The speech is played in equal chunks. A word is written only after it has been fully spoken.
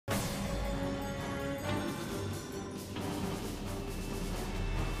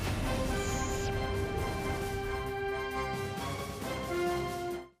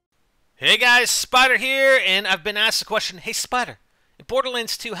Hey guys, Spider here, and I've been asked the question, hey Spider, in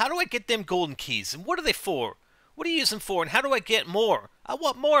Borderlands 2, how do I get them golden keys, and what are they for? What do you use them for, and how do I get more? I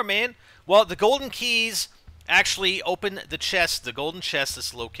want more, man. Well, the golden keys actually open the chest, the golden chest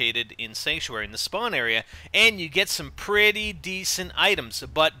that's located in Sanctuary, in the spawn area, and you get some pretty decent items,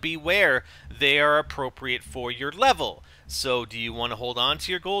 but beware, they are appropriate for your level. So, do you want to hold on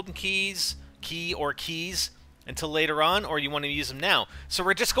to your golden keys, keys, until later on, or you want to use them now? So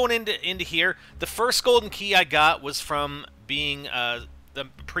we're just going into here. The first golden key I got was from being the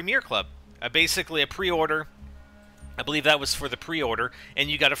Premier Club. Basically a pre-order. I believe that was for the pre-order,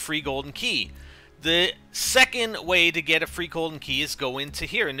 and you got a free golden key. The second way to get a free golden key is go into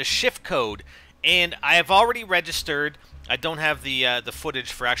here, into shift code. And I have already registered. I don't have the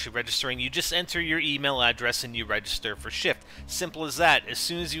footage for actually registering. You just enter your email address and you register for shift. Simple as that. As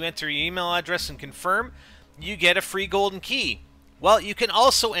soon as you enter your email address and confirm, you get a free golden key. Well, you can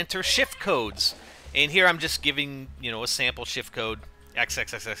also enter shift codes. And here I'm just giving, a sample shift code.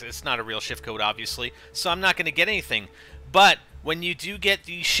 XXXX. It's not a real shift code, obviously. So I'm not going to get anything. But when you do get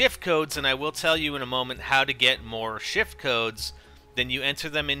these shift codes, and I will tell you in a moment how to get more shift codes, then you enter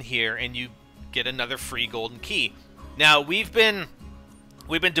them in here and you get another free golden key. Now, we've been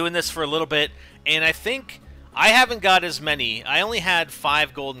doing this for a little bit, and I think I haven't got as many. I only had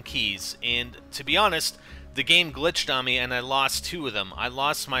 5 golden keys, and to be honest, the game glitched on me and I lost 2 of them. I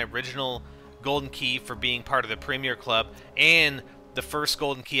lost my original golden key for being part of the Premier Club and the first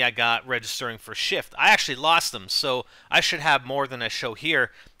golden key I got registering for shift. I actually lost them, so I should have more than I show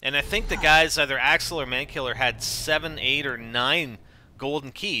here. And I think the guys, either Axel or Mankiller, had 7, 8, or 9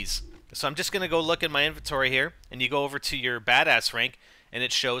 golden keys. So I'm just going to go look at my inventory here, and you go over to your badass rank, and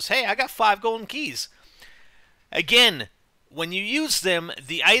it shows, hey, I got 5 golden keys. Again, when you use them,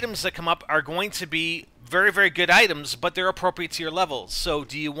 the items that come up are going to be very, very good items, but they're appropriate to your level. So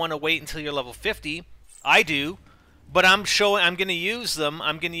do you want to wait until you're level 50? I do, but I'm going to use them.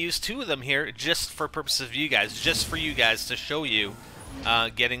 I'm going to use 2 of them here just for purposes of you guys, just for you guys to show you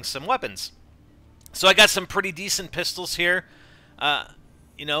getting some weapons. So I got some pretty decent pistols here. Yeah,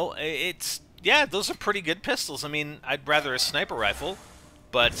 those are pretty good pistols. I mean, I'd rather a sniper rifle,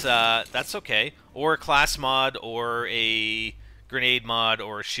 but that's okay. Or a class mod, or a grenade mod,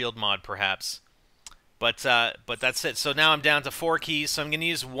 or a shield mod, perhaps. But that's it. So now I'm down to 4 keys, so I'm going to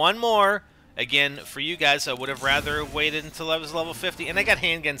use 1 more. Again, for you guys, I would have rather waited until I was level 50, and I got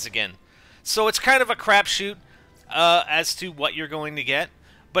handguns again. So it's kind of a crapshoot as to what you're going to get.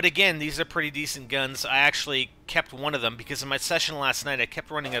 But again, these are pretty decent guns. I actually kept one of them because in my session last night, I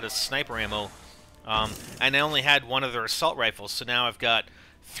kept running out of sniper ammo. And I only had 1 of their assault rifles, so now I've got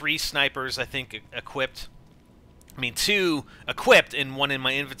 3 snipers, I think, equipped. I mean, 2 equipped and 1 in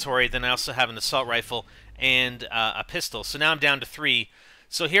my inventory. Then I also have an assault rifle and a pistol. So now I'm down to 3.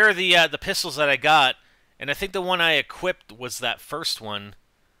 So here are the pistols that I got, and I think the one I equipped was that first one,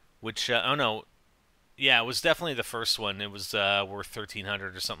 which oh no, yeah, it was definitely the first one. It was worth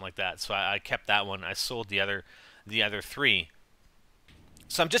 1,300 or something like that. So I kept that one. I sold the other 3.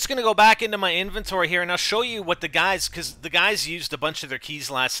 So I'm just going to go back into my inventory here, and I'll show you what the guys, because the guys used a bunch of their keys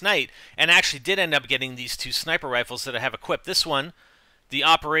last night, and actually did end up getting these 2 sniper rifles that I have equipped. This one, the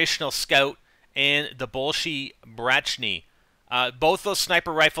Operational Scout, and the Bolshi Brachny. Both those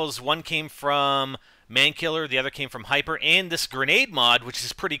sniper rifles, one came from Mankiller, the other came from Hyper, and this grenade mod, which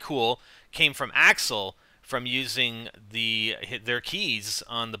is pretty cool, came from Axel, from using their keys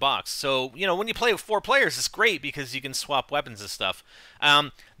on the box. So, when you play with 4 players, it's great because you can swap weapons and stuff.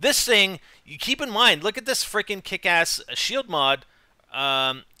 This thing, you keep in mind, look at this freaking kick-ass shield mod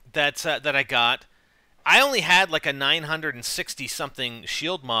that I got. I only had like a 960-something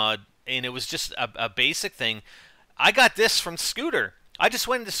shield mod, and it was just a basic thing. I got this from Scooter. I just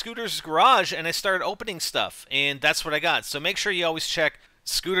went into Scooter's garage, and I started opening stuff, and that's what I got. So make sure you always check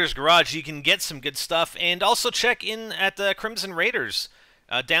Scooter's garage. You can get some good stuff, and also check in at the Crimson Raiders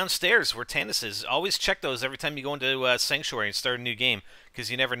downstairs where Tannis is. Always check those every time you go into Sanctuary and start a new game, because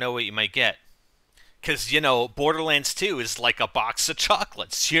you never know what you might get. Because, Borderlands 2 is like a box of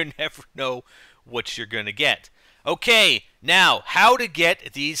chocolates. You never know what you're going to get. Okay, now, how to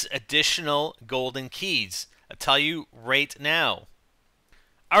get these additional golden keys. I'll tell you right now.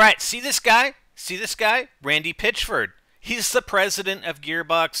 Alright, see this guy? See this guy? Randy Pitchford. He's the president of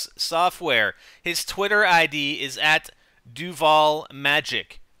Gearbox Software. His Twitter ID is at Duval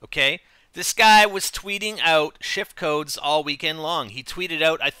Magic. Okay? This guy was tweeting out shift codes all weekend long. He tweeted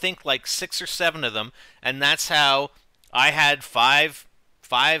out, I think, like 6 or 7 of them, and that's how I had five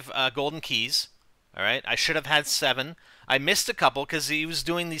golden keys. All right? I should have had 7. I missed a couple because he was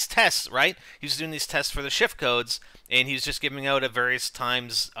doing these tests, right? He was doing these tests for the shift codes, and he was just giving out at various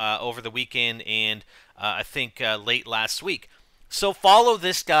times over the weekend and I think late last week. So follow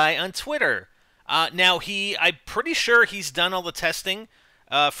this guy on Twitter. Now I'm pretty sure he's done all the testing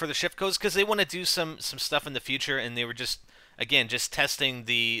for the shift codes because they want to do some stuff in the future, and they were just testing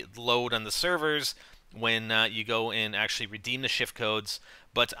the load on the servers when you go and actually redeem the shift codes.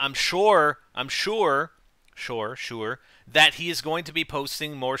 But I'm sure that he is going to be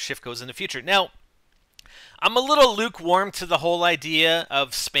posting more shift codes in the future. Now, I'm a little lukewarm to the whole idea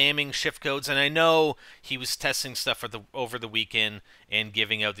of spamming shift codes, and I know he was testing stuff over the weekend and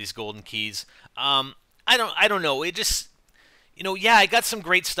giving out these golden keys. I don't know. It just, yeah, I got some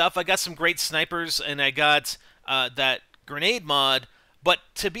great stuff. I got some great snipers, and I got that grenade mod. But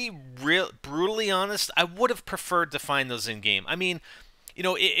to be brutally honest, I would have preferred to find those in game. I mean,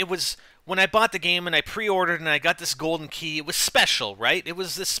 it was when I bought the game and I pre-ordered and I got this golden key. It was special, right? It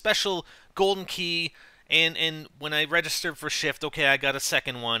was this special golden key. And when I registered for shift, okay, I got a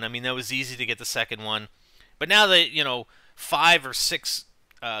second one. I mean, that was easy to get the second one. But now that, 5 or 6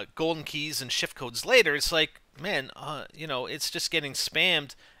 golden keys and shift codes later, it's like, man, it's just getting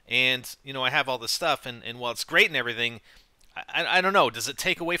spammed. And, I have all this stuff. And while it's great and everything, I don't know. Does it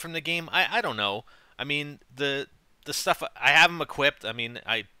take away from the game? I don't know. I mean, the stuff, I have them equipped. I mean,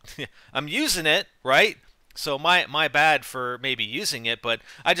 I'm using it, right? So my bad for maybe using it, but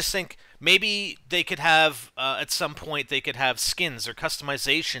I just think maybe they could have, at some point, they could have skins or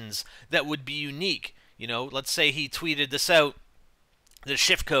customizations that would be unique. Let's say he tweeted this out, the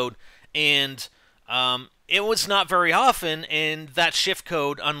shift code, and it was not very often, and that shift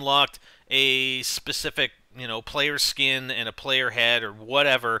code unlocked a specific, player skin and a player head or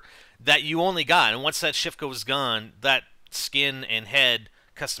whatever that you only got. And once that shift code is gone, that skin and head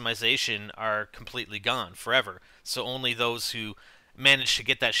customization are completely gone forever. So only those who managed to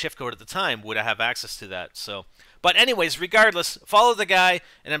get that shift code at the time would have access to that. So, but anyways, regardless, follow the guy,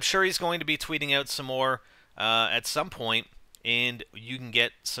 and I'm sure he's going to be tweeting out some more at some point, and you can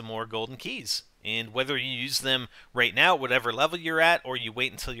get some more golden keys. And whether you use them right now, whatever level you're at, or you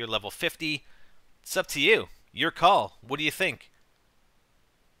wait until you're level 50, it's up to you. Your call. What do you think?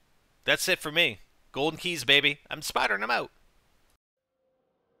 That's it for me. Golden keys, baby. I'm Spider, and I'm out.